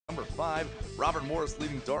number 5, Robert Morris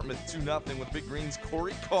leading Dartmouth 2-0 with Big Green's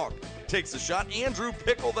Corey Kalk takes a shot. Andrew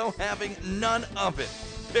Pickle, though, having none of it.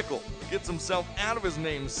 Pickle gets himself out of his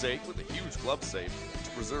namesake with a huge glove save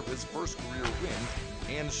to preserve his first career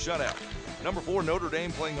win and shutout. Number 4, Notre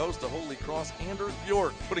Dame playing host to Holy Cross. Anders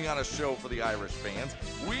Bjork putting on a show for the Irish fans,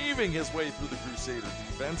 weaving his way through the Crusader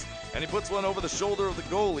defense, and he puts one over the shoulder of the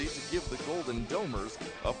goalie to give the Golden Domers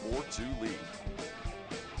a 4-2 lead.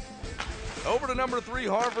 Over to number 3,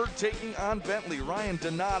 Harvard taking on Bentley. Ryan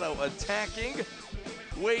Donato attacking,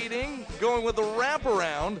 waiting, going with the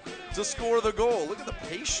wraparound to score the goal. Look at the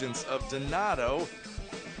patience of Donato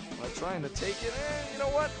by trying to take it. You know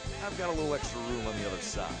what? I've got a little extra room on the other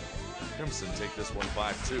side. Crimson take this one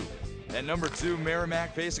 5-2. At number 2,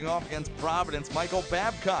 Merrimack facing off against Providence. Michael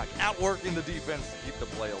Babcock outworking the defense to keep the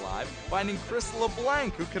play alive, finding Chris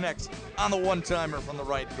LeBlanc, who connects on the one-timer from the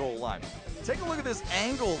right goal line. Take a look at this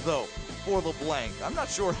angle, though, for LeBlanc. I'm not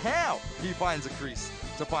sure how he finds a crease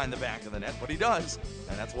to find the back of the net, but he does,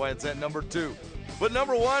 and that's why it's at number 2. But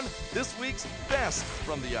number 1, this week's best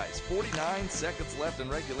from the ice. 49 seconds left in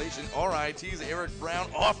regulation. RIT's Eric Brown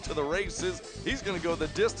off to the races. He's going to go the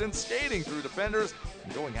distance, skating through defenders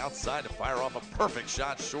and going outside to fire off a perfect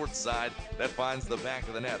shot short side that finds the back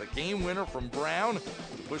of the net. A game winner from Brown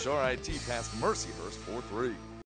to push RIT past Mercyhurst 4-3.